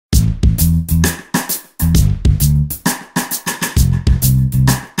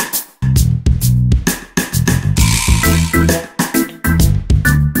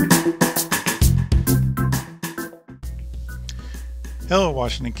Hello,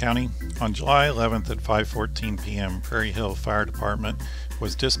 Washington County. On July 11th at 5:14 p.m., Prairie Hill Fire Department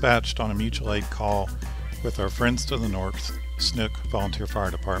was dispatched on a mutual aid call with our friends to the north, Snook Volunteer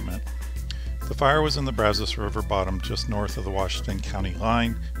Fire Department. The fire was in the Brazos River bottom just north of the Washington County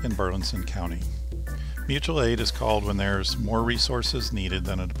line in Burleson County. Mutual aid is called when there's more resources needed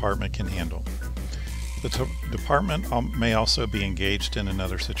than a department can handle. The department may also be engaged in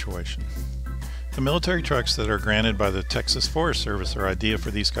another situation. The military trucks that are granted by the Texas Forest Service are ideal for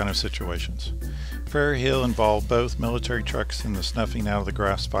these kind of situations. Prairie Hill involved both military trucks in the snuffing out of the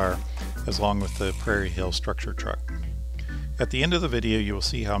grass fire, along with the Prairie Hill structure truck. At the end of the video, you will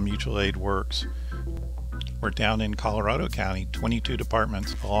see how mutual aid works. We're down in Colorado County, 22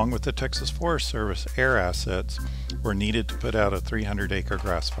 departments, along with the Texas Forest Service air assets, were needed to put out a 300-acre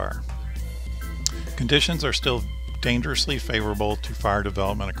grass fire. Conditions are still dangerously favorable to fire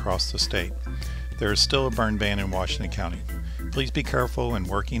development across the state. There is still a burn ban in Washington County. Please be careful when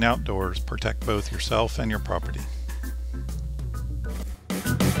working outdoors. Protect both yourself and your property.